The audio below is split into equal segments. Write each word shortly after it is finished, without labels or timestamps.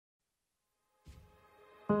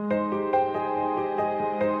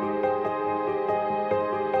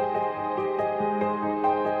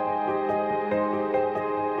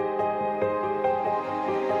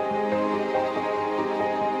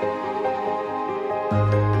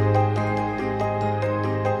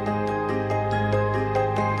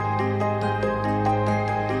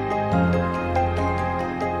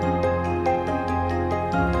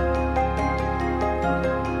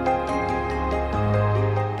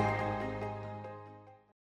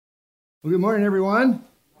Well, good morning, everyone.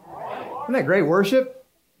 Isn't that great worship?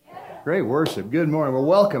 Great worship. Good morning. Well,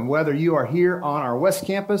 welcome, whether you are here on our West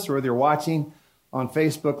Campus or whether you're watching on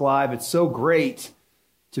Facebook Live. It's so great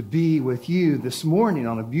to be with you this morning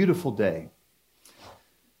on a beautiful day.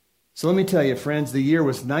 So let me tell you, friends, the year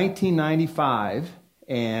was 1995,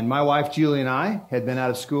 and my wife, Julie, and I had been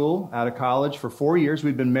out of school, out of college for 4 years.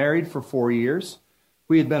 We'd been married for 4 years.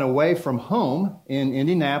 We had been away from home in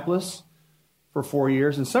Indianapolis for 4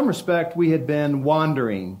 years. In some respect, we had been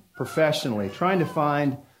wandering professionally, trying to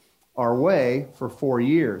find our way for 4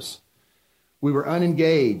 years. We were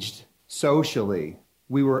unengaged socially.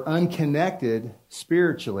 We were unconnected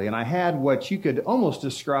spiritually. And I had what you could almost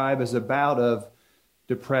describe as a bout of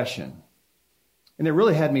depression. And it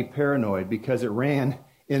really had me paranoid because it ran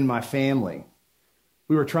in my family.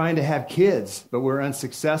 We were trying to have kids, but we were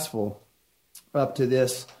unsuccessful up to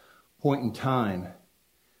this point in time.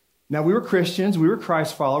 Now, we were Christians, we were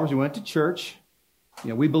Christ followers, we went to church,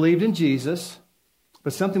 we believed in Jesus,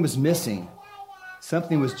 but something was missing.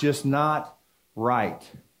 Something was just not right.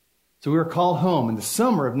 So we were called home in the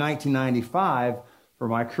summer of 1995 for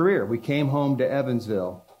my career. We came home to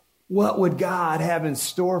Evansville. What would God have in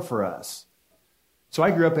store for us? So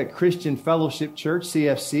I grew up at Christian Fellowship Church,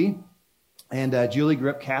 CFC, and Julie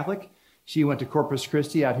grew up Catholic. She went to Corpus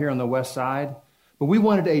Christi out here on the west side. But we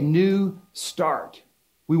wanted a new start.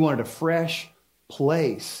 We wanted a fresh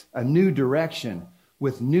place, a new direction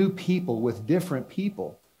with new people, with different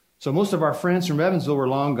people. So most of our friends from Evansville were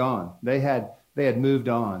long gone. They had moved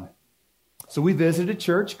on. So we visited a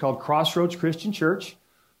church called Crossroads Christian Church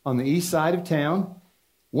on the east side of town.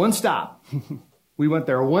 One stop. We went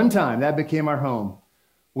there one time. That became our home.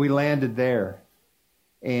 We landed there.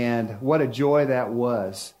 And what a joy that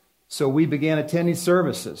was. So we began attending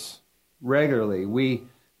services regularly. We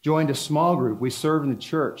joined a small group. We served in the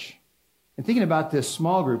church. And thinking about this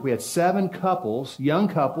small group, we had 7 couples, young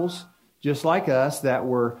couples, just like us, that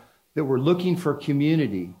were looking for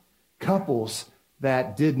community. Couples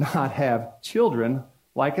that did not have children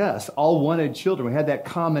like us. All wanted children. We had that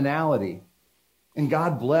commonality. And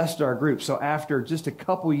God blessed our group. So after just a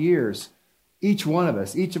couple years, each one of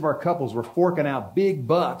us, each of our couples were forking out big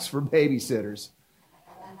bucks for babysitters.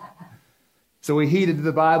 So we heeded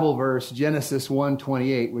the Bible verse, Genesis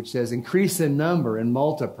 1:28, which says, increase in number and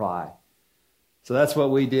multiply. So that's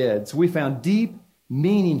what we did. So we found deep,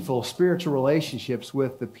 meaningful spiritual relationships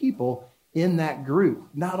with the people in that group.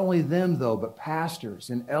 Not only them, though, but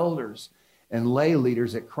pastors and elders and lay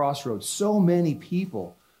leaders at Crossroads. So many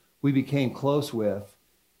people we became close with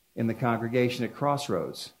in the congregation at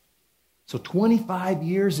Crossroads. So 25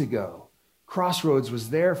 years ago, Crossroads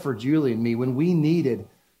was there for Julie and me when we needed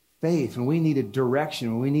faith, when we needed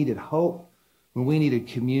direction, when we needed hope, when we needed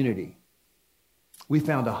community. We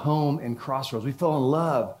found a home in Crossroads. We fell in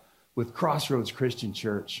love with Crossroads Christian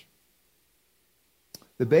Church.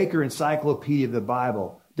 The Baker Encyclopedia of the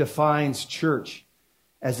Bible defines church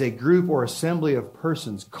as a group or assembly of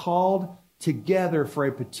persons called together for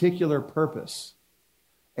a particular purpose.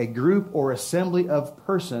 A group or assembly of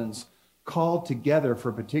persons called together for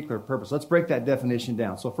a particular purpose. Let's break that definition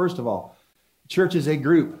down. So first of all, church is a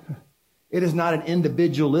group. It is not an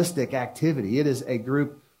individualistic activity. It is a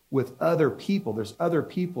group with other people. There's other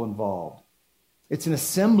people involved. It's an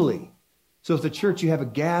assembly. So at the church, you have a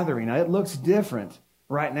gathering. Now, it looks different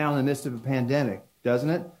right now in the midst of a pandemic, doesn't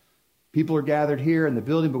it? People are gathered here in the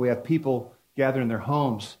building, but we have people gathered in their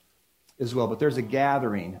homes as well. But there's a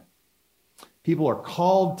gathering. People are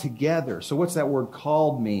called together. So what's that word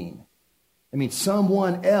called mean? I mean,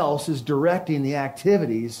 someone else is directing the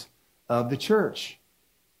activities of the church.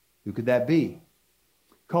 Who could that be?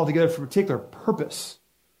 Called together for a particular purpose.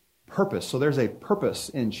 Purpose. So there's a purpose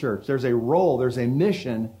in church. There's a role. There's a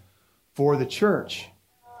mission for the church.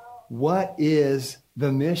 What is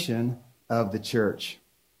the mission of the church?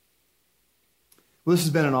 Well, this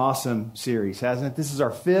has been an awesome series, hasn't it? This is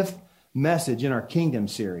our 5th message in our Kingdom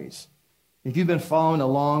series. If you've been following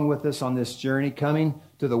along with us on this journey, coming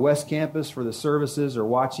to the West Campus for the services or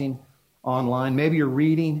watching online, maybe you're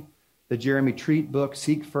reading the Jeremy Treat book,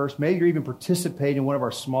 Seek First. Maybe you're even participating in one of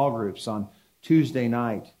our small groups on Tuesday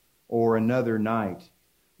night or another night.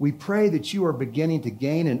 We pray that you are beginning to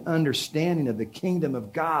gain an understanding of the kingdom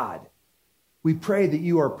of God. We pray that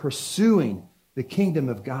you are pursuing the kingdom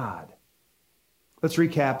of God. Let's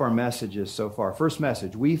recap our messages so far. First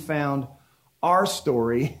message, we found our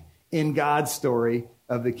story in God's story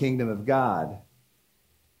of the kingdom of God.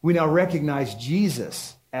 We now recognize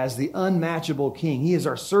Jesus as the unmatchable King. He is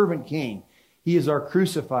our servant King. He is our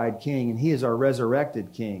crucified King, and He is our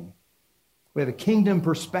resurrected King. We have a kingdom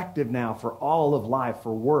perspective now for all of life,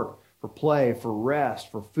 for work, for play, for rest,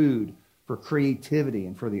 for food, for creativity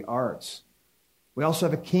and for the arts. We also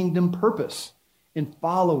have a kingdom purpose in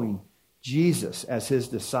following Jesus as his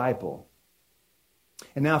disciple.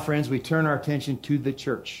 And now, friends, we turn our attention to the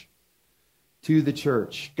church. To the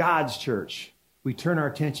church, God's church. We turn our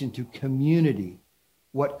attention to community,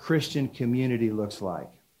 what Christian community looks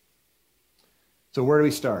like. So where do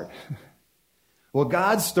we start? Well,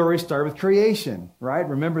 God's story started with creation, right?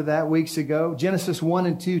 Remember that weeks ago? Genesis 1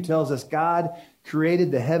 and 2 tells us God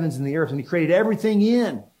created the heavens and the earth, and he created everything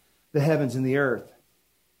in the heavens and the earth.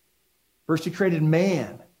 First, he created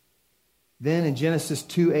man. Then in Genesis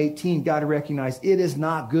 2:18, God recognized it is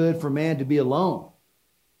not good for man to be alone.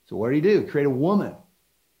 So what did he do? He created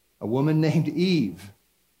a woman named Eve.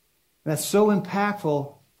 And that's so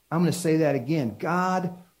impactful. I'm going to say that again.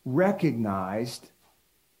 God recognized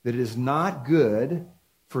that it is not good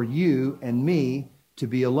for you and me to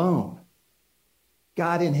be alone.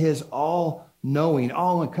 God, in his all-knowing,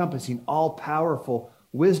 all-encompassing, all-powerful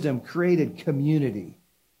wisdom, created community.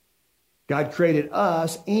 God created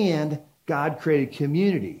us, and God created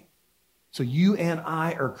community. So you and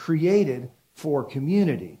I are created for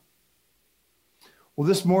community. Well,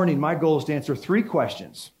 this morning, my goal is to answer three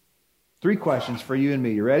questions. Three questions for you and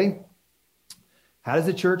me. You ready? How does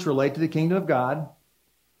the church relate to the kingdom of God?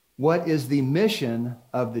 What is the mission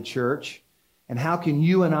of the church? And how can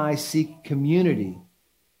you and I seek community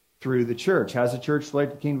through the church? How does the church relate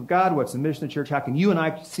to the kingdom of God? What's the mission of the church? How can you and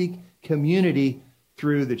I seek community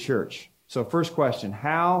through the church? So first question,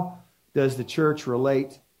 how does the church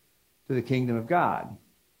relate to the kingdom of God?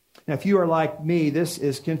 Now, if you are like me, this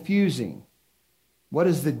is confusing. What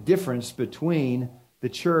is the difference between the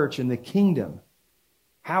church and the kingdom?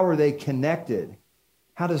 How are they connected?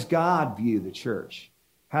 How does God view the church?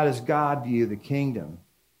 How does God view the kingdom?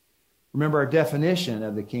 Remember our definition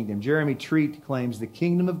of the kingdom. Jeremy Treat claims the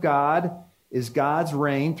kingdom of God is God's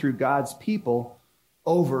reign through God's people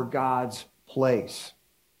over God's place.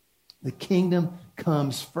 The kingdom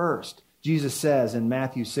comes first. Jesus says in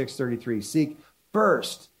Matthew 6:33, seek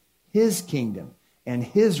first his kingdom and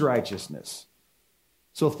his righteousness.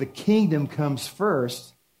 So if the kingdom comes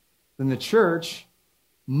first, then the church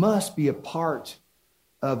must be a part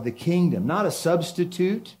of the kingdom, not a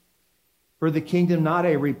substitute for the kingdom, not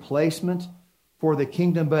a replacement for the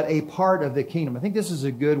kingdom, but a part of the kingdom. I think this is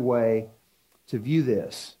a good way to view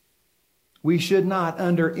this. We should not,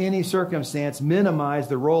 under any circumstance, minimize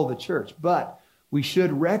the role of the church, but we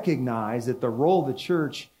should recognize that the role of the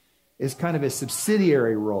church is kind of a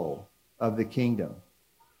subsidiary role of the kingdom.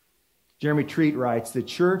 Jeremy Treat writes, the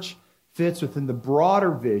church fits within the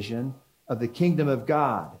broader vision of the kingdom of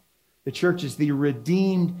God. The church is the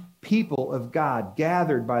redeemed people of God,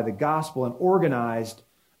 gathered by the gospel and organized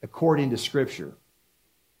according to Scripture.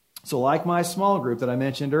 So like my small group that I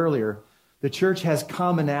mentioned earlier, the church has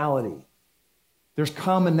commonality. There's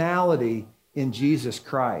commonality in Jesus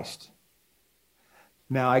Christ.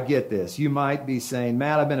 Now, I get this. You might be saying,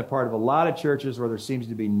 Matt, I've been a part of a lot of churches where there seems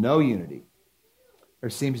to be no unity. There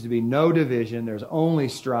seems to be no division. There's only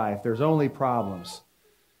strife. There's only problems.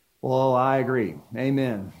 Well, I agree.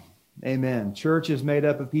 Amen. Amen. Church is made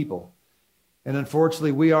up of people. And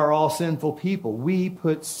unfortunately, we are all sinful people. We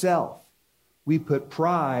put self, we put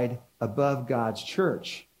pride above God's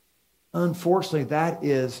church. Unfortunately, that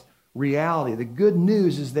is reality. The good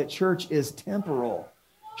news is that church is temporal.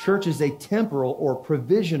 Church is a temporal or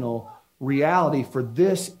provisional reality for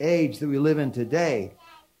this age that we live in today.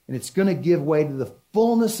 And it's going to give way to the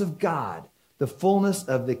fullness of God, the fullness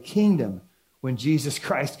of the kingdom when Jesus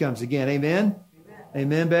Christ comes again. Amen? Amen,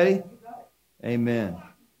 Amen, Betty? Amen.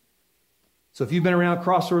 So if you've been around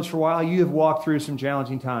Crossroads for a while, you have walked through some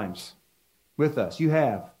challenging times with us. You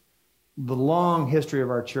have. The long history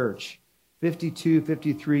of our church, 52,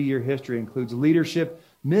 53-year history, includes leadership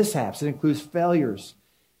mishaps. It includes failures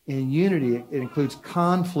in unity. It includes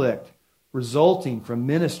conflict resulting from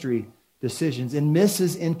ministry decisions and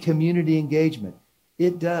misses in community engagement.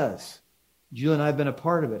 It does. Julie and I have been a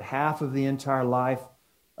part of it, half of the entire life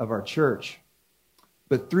of our church.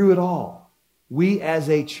 But through it all, we as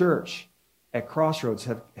a church at Crossroads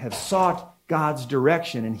have sought God's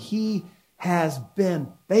direction, and He has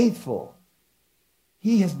been faithful.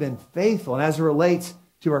 He has been faithful. And as it relates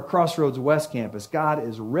to our Crossroads West Campus, God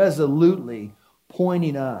is resolutely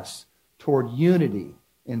pointing us toward unity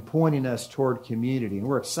and pointing us toward community. And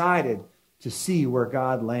we're excited to see where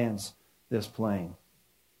God lands this plane.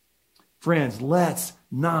 Friends, let's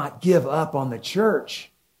not give up on the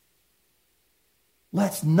church.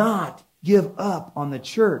 Let's not give up on the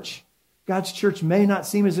church. God's church may not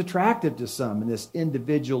seem as attractive to some in this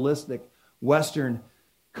individualistic Western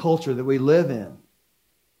culture that we live in.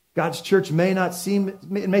 God's church may seem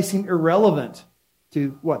irrelevant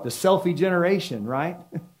to what? The selfie generation, right?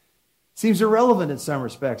 Seems irrelevant in some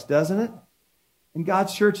respects, doesn't it? And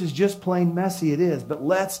God's church is just plain messy, it is. But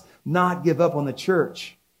let's not give up on the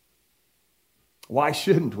church. Why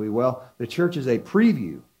shouldn't we? Well, the church is a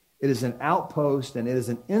preview. It is an outpost and it is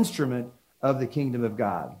an instrument of the kingdom of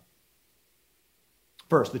God.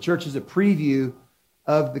 First, the church is a preview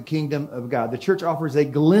of the kingdom of God. The church offers a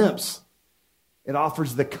glimpse. It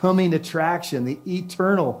offers the coming attraction, the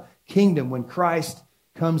eternal kingdom when Christ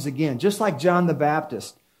comes again. Just like John the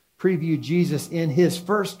Baptist previewed Jesus in his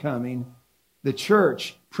first coming, the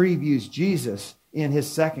church previews Jesus in his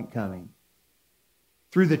second coming.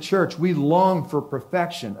 Through the church, we long for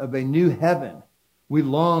perfection of a new heaven. We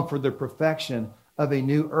long for the perfection of a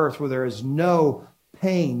new earth where there is no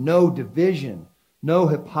pain, no division, no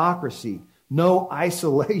hypocrisy, no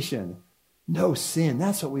isolation, no sin.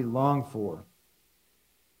 That's what we long for.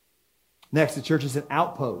 Next, the church is an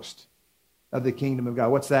outpost of the kingdom of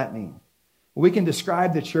God. What's that mean? We can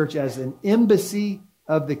describe the church as an embassy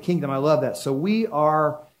of the kingdom. I love that. So we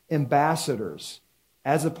are ambassadors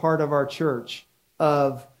as a part of our church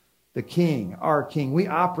of the King, our King. We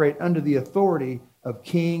operate under the authority of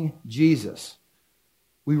King Jesus.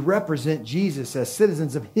 We represent Jesus as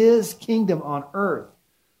citizens of his kingdom on earth.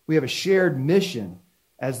 We have a shared mission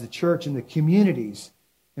as the church in the communities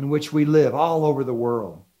in which we live all over the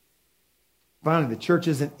world. Finally, the church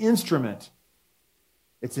is an instrument.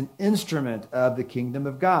 It's an instrument of the kingdom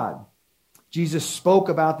of God. Jesus spoke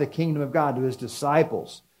about the kingdom of God to his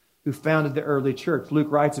disciples who founded the early church.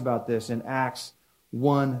 Luke writes about this in Acts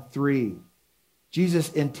 1:3.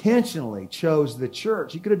 Jesus intentionally chose the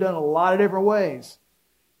church. He could have done a lot of different ways,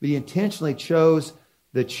 but he intentionally chose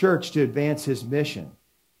the church to advance his mission.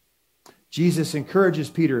 Jesus encourages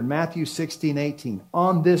Peter in Matthew 16:18,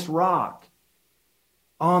 on this rock,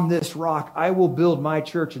 I will build my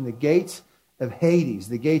church, and the gates of Hades,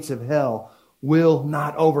 the gates of hell, will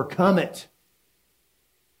not overcome it.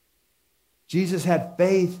 Jesus had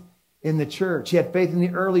faith in the church. He had faith in the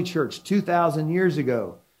early church 2,000 years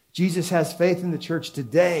ago. Jesus has faith in the church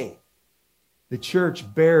today. The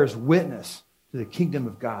church bears witness to the kingdom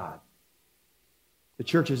of God. The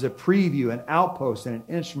church is a preview, an outpost, and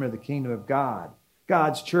an instrument of the kingdom of God.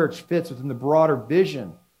 God's church fits within the broader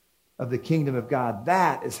vision of the kingdom of God.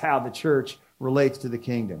 That is how the church relates to the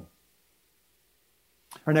kingdom.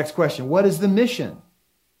 Our next question, what is the mission?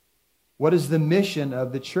 What is the mission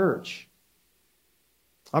of the church?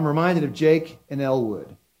 I'm reminded of Jake and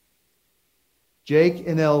Elwood. Jake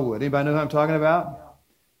and Elwood. Anybody know who I'm talking about?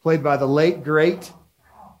 Played by the late, great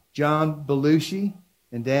John Belushi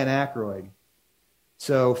and Dan Aykroyd.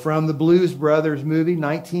 So from the Blues Brothers movie,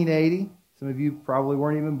 1980. Some of you probably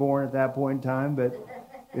weren't even born at that point in time, but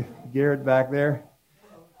Garrett back there.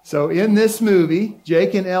 So in this movie,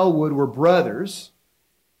 Jake and Elwood were brothers,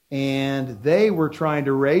 and they were trying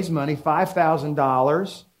to raise money,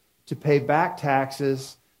 $5,000, to pay back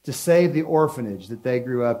taxes to save the orphanage that they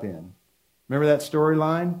grew up in. Remember that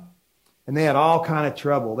storyline? And they had all kind of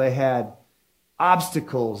trouble. They had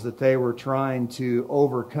obstacles that they were trying to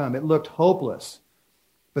overcome. It looked hopeless,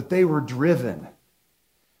 but they were driven.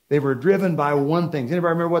 They were driven by one thing. Does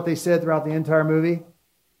anybody remember what they said throughout the entire movie?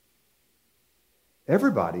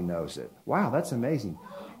 Everybody knows it. Wow, that's amazing.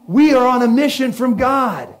 We are on a mission from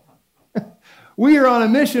God. We are on a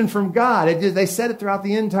mission from God. They said it throughout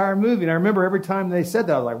the entire movie. And I remember every time they said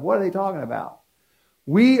that, I was like, what are they talking about?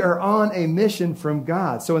 We are on a mission from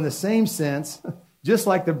God. So in the same sense, just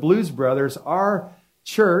like the Blues Brothers, our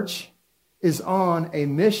church is on a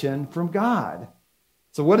mission from God.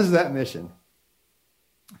 So what is that mission?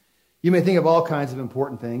 You may think of all kinds of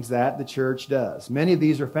important things that the church does. Many of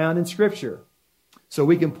these are found in Scripture. So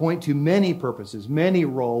we can point to many purposes, many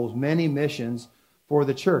roles, many missions for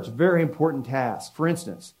the church. Very important tasks. For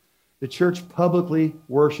instance, the church publicly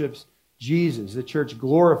worships Jesus. The church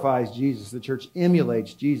glorifies Jesus. The church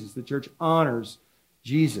emulates Jesus. The church honors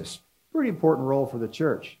Jesus. Pretty important role for the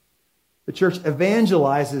church. The church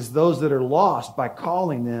evangelizes those that are lost by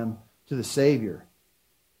calling them to the Savior.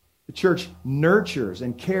 The church nurtures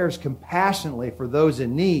and cares compassionately for those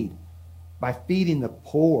in need by feeding the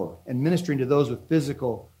poor and ministering to those with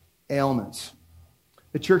physical ailments.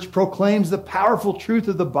 The church proclaims the powerful truth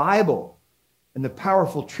of the Bible and the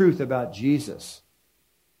powerful truth about Jesus.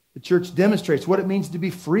 The church demonstrates what it means to be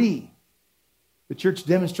free. The church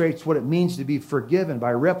demonstrates what it means to be forgiven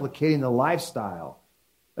by replicating the lifestyle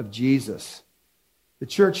of Jesus. The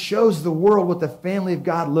church shows the world what the family of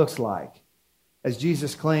God looks like, as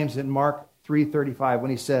Jesus claims in Mark 3:35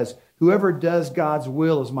 when he says, "Whoever does God's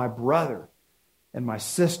will is my brother and my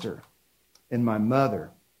sister and my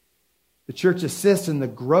mother." The church assists in the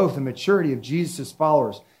growth and maturity of Jesus'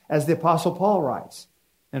 followers, as the Apostle Paul writes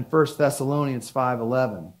in 1 Thessalonians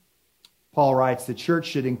 5:11. Paul writes, the church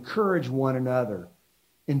should encourage one another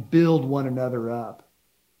and build one another up.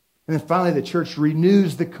 And then finally, the church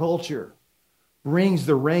renews the culture, brings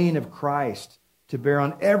the reign of Christ to bear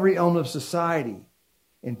on every element of society,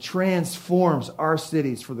 and transforms our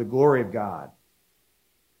cities for the glory of God.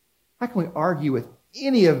 How can we argue with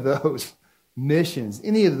any of those missions,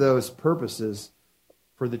 any of those purposes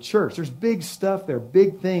for the church? There's big stuff there,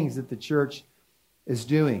 big things that the church is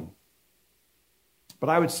doing. But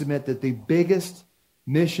I would submit that the biggest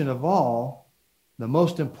mission of all, the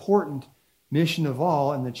most important mission of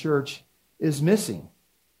all in the church is missing.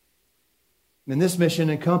 And this mission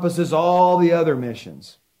encompasses all the other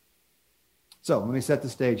missions. So let me set the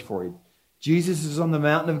stage for you. Jesus is on the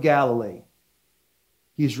mountain of Galilee.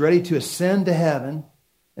 He's ready to ascend to heaven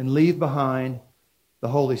and leave behind the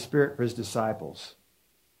Holy Spirit for his disciples.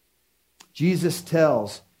 Jesus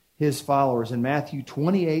tells his followers in Matthew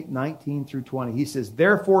 28:19 through 20. He says,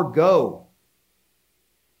 Therefore go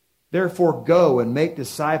and make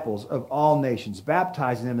disciples of all nations,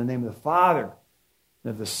 baptizing them in the name of the Father,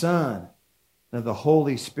 and of the Son, and of the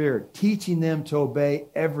Holy Spirit, teaching them to obey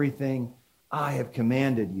everything I have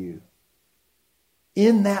commanded you.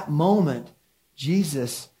 In that moment,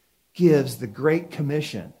 Jesus gives the Great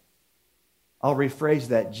Commission. I'll rephrase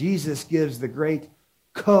that. Jesus gives the Great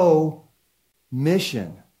Co-Mission.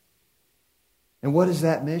 And what is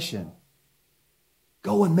that mission?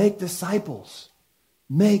 Go and make disciples.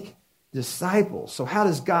 Make disciples. So how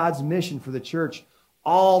does God's mission for the church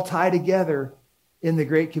all tie together in the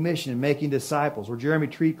Great Commission and making disciples? Where Jeremy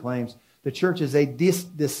Tree claims the church is a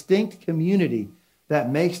distinct community that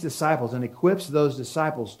makes disciples and equips those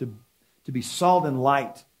disciples to be salt and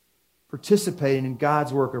light, participating in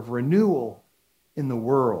God's work of renewal in the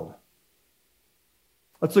world.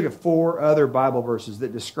 Let's look at 4 other Bible verses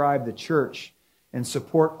that describe the church and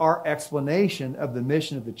support our explanation of the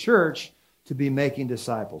mission of the church to be making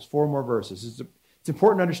disciples. 4 more verses. It's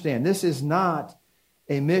important to understand this is not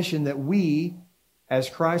a mission that we, as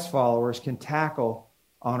Christ followers, can tackle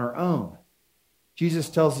on our own. Jesus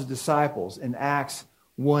tells his disciples in Acts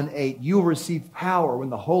 1:8, you will receive power when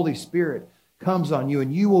the Holy Spirit comes on you,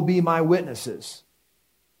 and you will be my witnesses.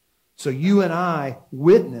 So you and I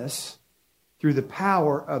witness through the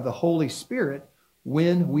power of the Holy Spirit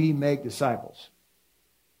when we make disciples.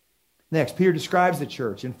 Next, Peter describes the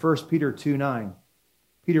church in 1 Peter 2:9.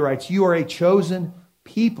 Peter writes, you are a chosen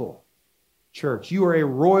people, church. You are a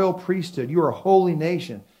royal priesthood. You are a holy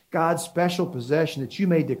nation, God's special possession, that you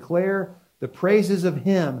may declare the praises of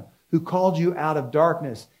him who called you out of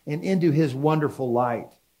darkness and into his wonderful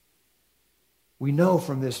light. We know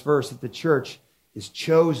from this verse that the church is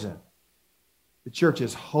chosen. The church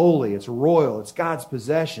is holy. It's royal. It's God's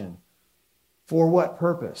possession. For what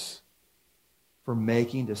purpose? For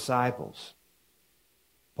making disciples.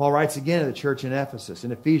 Paul writes again to the church in Ephesus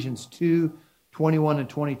in Ephesians 2:21 and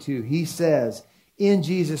 22. He says, in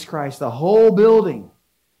Jesus Christ, the whole building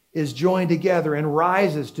is joined together and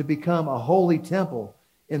rises to become a holy temple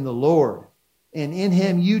in the Lord. And in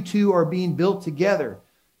him you two are being built together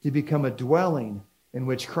to become a dwelling in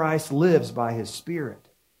which Christ lives by his Spirit.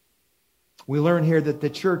 We learn here that the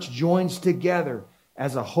church joins together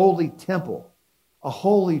as a holy temple, a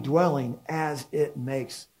holy dwelling as it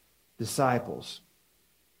makes disciples.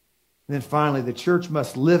 And then finally, the church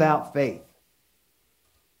must live out faith.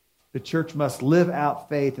 The church must live out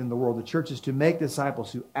faith in the world. The church is to make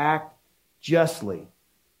disciples who act justly,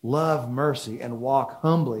 love mercy, and walk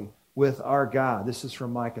humbly with our God. This is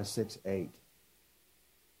from Micah 6:8.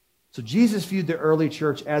 So Jesus viewed the early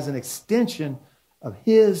church as an extension of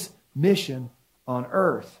his mission on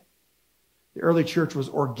earth. The early church was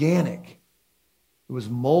organic. It was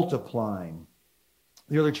multiplying.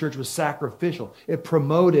 The early church was sacrificial. It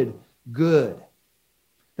promoted good.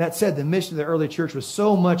 That said, the mission of the early church was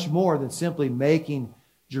so much more than simply making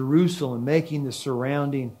Jerusalem, making the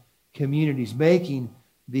surrounding communities, making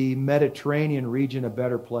the Mediterranean region a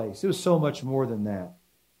better place. It was so much more than that.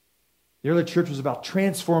 The early church was about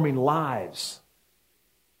transforming lives.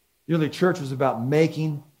 The early church was about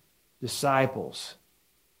making disciples.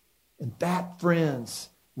 And that, friends,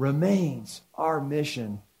 remains our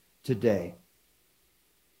mission today.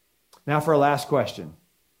 Now for our last question.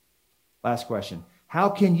 Last question. How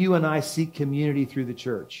can you and I seek community through the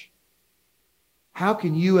church? How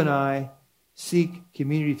can you and I seek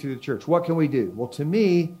community through the church? What can we do? Well, to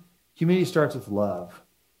me, community starts with love.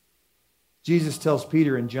 Jesus tells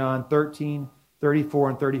Peter in John 13, 34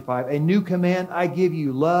 and 35, a new command I give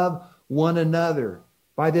you, love one another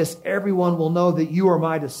By this, everyone will know that you are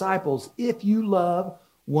my disciples if you love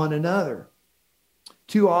one another.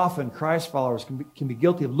 Too often, Christ followers can be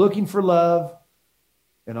guilty of looking for love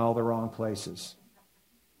in all the wrong places.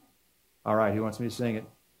 All right, who wants me to sing it?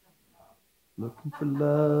 Looking for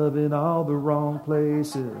love in all the wrong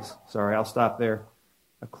places. Sorry, I'll stop there.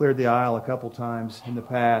 I cleared the aisle a couple times in the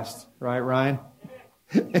past. Right, Ryan?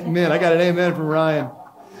 Amen. I got an amen from Ryan.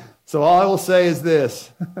 So all I will say is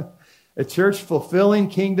this. A church fulfilling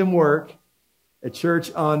kingdom work, a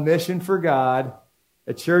church on mission for God,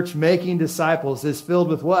 a church making disciples is filled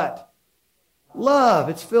with what? Love.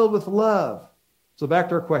 It's filled with love. So back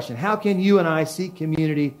to our question. How can you and I seek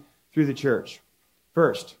community through the church?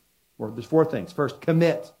 First, there's four things. First,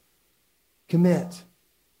 commit. Commit.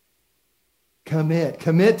 Commit.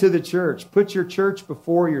 Commit to the church. Put your church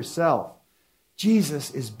before yourself.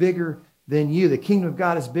 Jesus is bigger than you. The kingdom of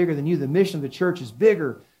God is bigger than you. The mission of the church is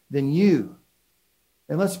bigger than you.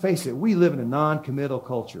 And let's face it, we live in a non-committal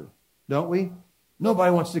culture, don't we?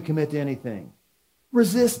 Nobody wants to commit to anything.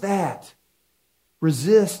 Resist that.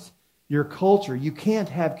 Resist your culture. You can't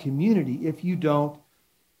have community if you don't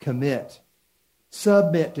commit.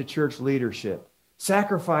 Submit to church leadership.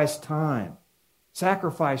 Sacrifice time.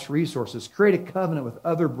 Sacrifice resources. Create a covenant with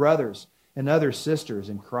other brothers and other sisters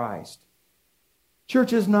in Christ.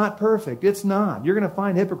 Church is not perfect. It's not. You're going to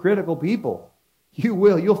find hypocritical people. You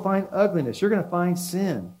will. You'll find ugliness. You're going to find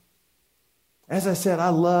sin. As I said, I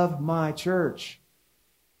love my church.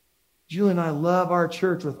 Julie and I love our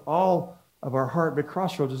church with all of our heart, but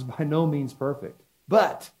Crossroads is by no means perfect.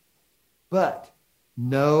 But,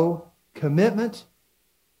 no commitment,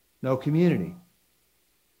 no community.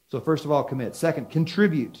 So first of all, commit. Second,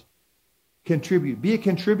 contribute. Contribute. Be a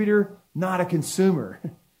contributor, not a consumer.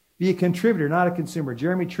 Be a contributor, not a consumer.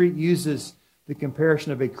 Jeremy Treat uses the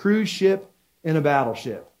comparison of a cruise ship and a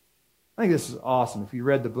battleship. I think this is awesome if you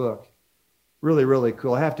read the book. Really, really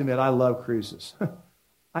cool. I have to admit, I love cruises.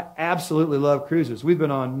 I absolutely love cruises. We've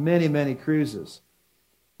been on many, many cruises.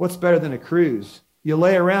 What's better than a cruise? You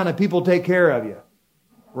lay around and people take care of you,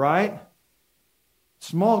 right?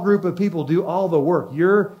 Small group of people do all the work.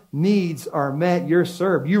 Your needs are met. You're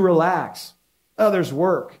served. You relax. Others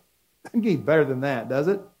work. Doesn't get better than that, does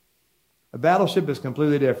it? A battleship is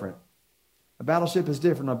completely different. A battleship is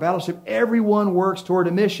different. On a battleship, everyone works toward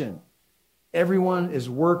a mission. Everyone is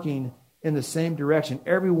working in the same direction.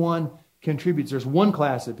 Everyone contributes. There's one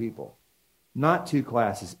class of people, not two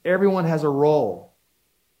classes. Everyone has a role.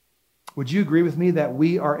 Would you agree with me that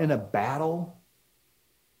we are in a battle?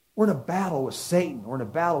 We're in a battle with Satan. We're in a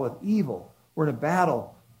battle with evil. We're in a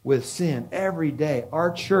battle with sin every day.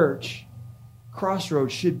 Our church,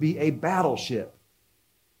 Crossroads, should be a battleship.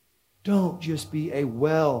 Don't just be a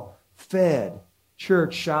well-fed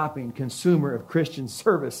church shopping consumer of Christian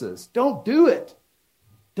services. Don't do it.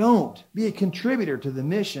 Don't. Be a contributor to the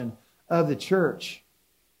mission of the church.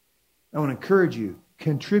 I want to encourage you,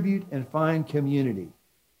 contribute and find community.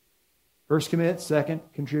 First, commit. Second,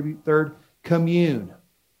 contribute. Third, commune.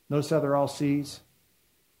 Notice how they're all C's.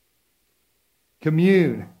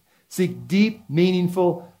 Commune. Seek deep,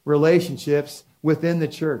 meaningful relationships within the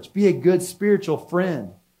church. Be a good spiritual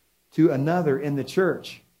friend to another in the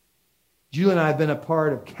church. Julie and I have been a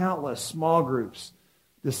part of countless small groups,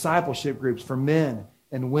 discipleship groups for men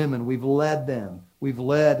and women. We've led them. We've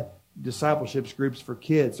led discipleship groups for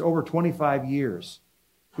kids over 25 years.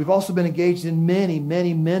 We've also been engaged in many,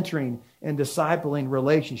 many mentoring and discipling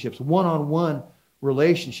relationships, one-on-one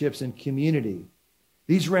relationships in community.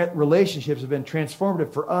 These relationships have been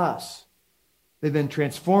transformative for us. They've been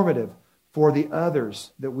transformative for the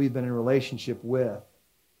others that we've been in relationship with.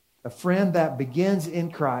 A friend that begins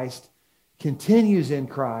in Christ, continues in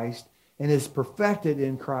Christ, and is perfected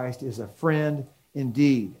in Christ is a friend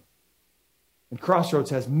indeed. And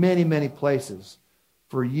Crossroads has many, many places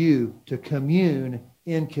for you to commune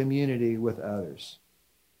in community with others.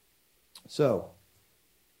 So,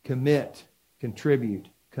 commit, contribute,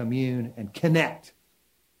 commune, and connect.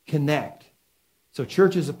 Connect. So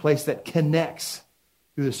church is a place that connects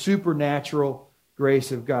through the supernatural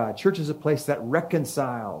grace of God. Church is a place that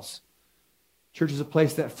reconciles. Church is a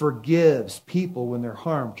place that forgives people when they're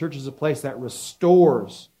harmed. Church is a place that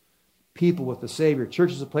restores people with the Savior.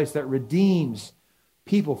 Church is a place that redeems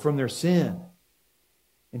people from their sin.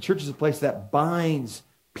 And church is a place that binds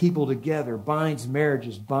people together, binds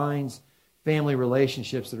marriages, binds family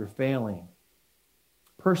relationships that are failing.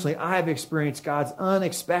 Personally, I've experienced God's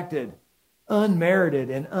unexpected, unmerited,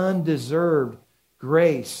 and undeserved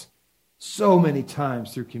grace so many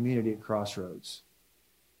times through community at Crossroads.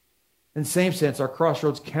 In the same sense, our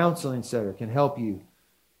Crossroads Counseling Center can help you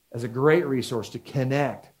as a great resource to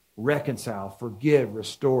connect reconcile, forgive,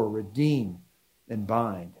 restore, redeem, and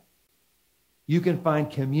bind. You can find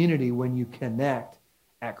community when you connect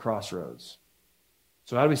at Crossroads.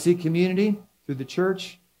 So how do we see community? Through the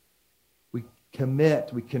church. We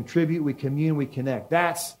commit, we contribute, we commune, we connect.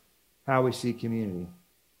 That's how we see community.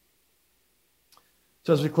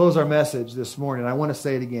 So as we close our message this morning, I want to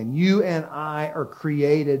say it again. You and I are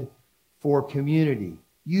created for community.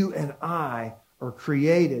 You and I are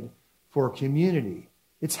created for community.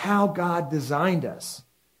 It's how God designed us.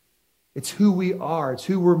 It's who we are. It's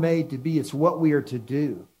who we're made to be. It's what we are to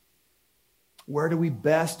do. Where do we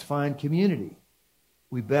best find community?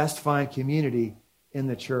 We best find community in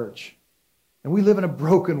the church. And we live in a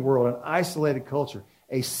broken world, an isolated culture,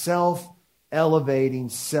 a self-elevating,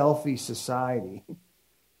 selfie society.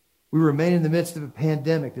 We remain in the midst of a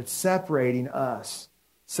pandemic that's separating us,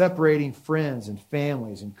 separating friends and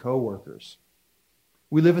families and coworkers.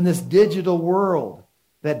 We live in this digital world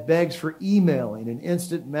that begs for emailing and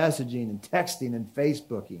instant messaging and texting and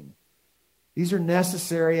Facebooking. These are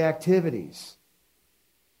necessary activities,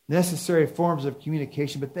 necessary forms of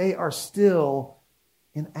communication, but they are still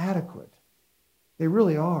inadequate. They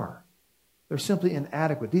really are. They're simply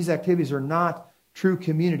inadequate. These activities are not true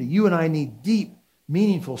community. You and I need deep,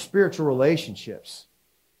 meaningful spiritual relationships.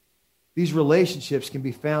 These relationships can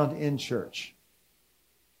be found in church.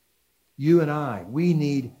 You and I, we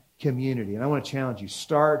need community. And I want to challenge you.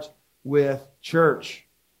 Start with church.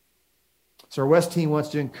 So our West team wants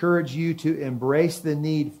to encourage you to embrace the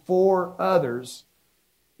need for others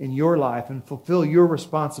in your life and fulfill your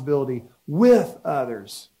responsibility with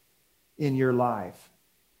others in your life.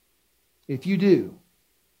 If you do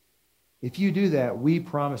that, we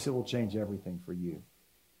promise it will change everything for you.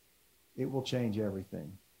 It will change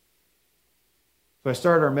everything. So I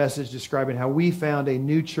started our message describing how we found a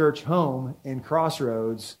new church home in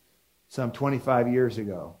Crossroads some 25 years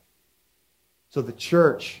ago. So the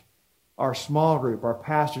church, our small group, our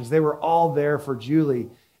pastors, they were all there for Julie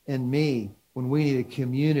and me when we needed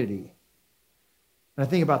community. And I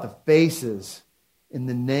think about the faces and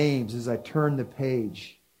the names as I turn the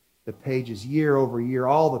pages year over year,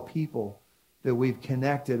 all the people that we've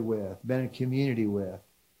connected with, been in community with,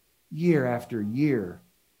 year after year.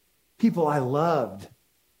 People I loved,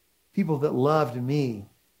 people that loved me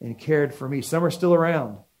and cared for me. Some are still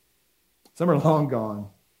around. Some are long gone.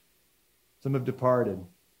 Some have departed.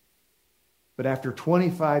 But after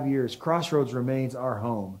 25 years, Crossroads remains our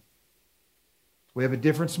home. We have a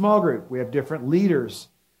different small group. We have different leaders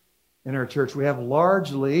in our church. We have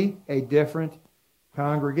largely a different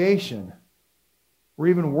congregation. We're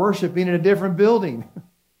even worshiping in a different building.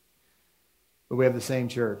 But we have the same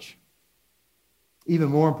church. Even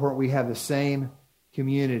more important, we have the same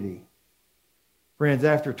community. Friends,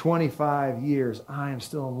 after 25 years, I am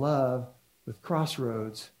still in love with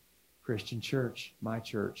Crossroads Christian Church, my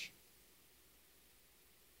church.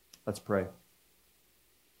 Let's pray.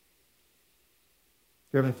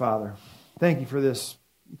 Heavenly Father, thank you for this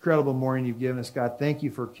incredible morning you've given us, God. Thank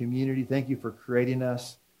you for community. Thank you for creating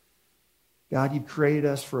us. God, you've created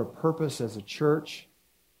us for a purpose as a church.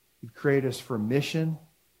 You've created us for mission.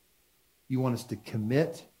 You want us to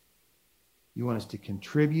commit. You want us to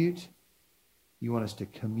contribute. You want us to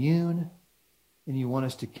commune. And you want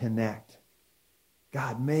us to connect.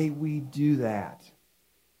 God, may we do that.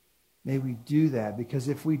 May we do that, because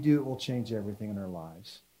if we do, it will change everything in our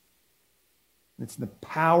lives. And it's in the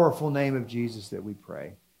powerful name of Jesus that we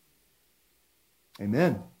pray.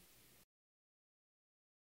 Amen.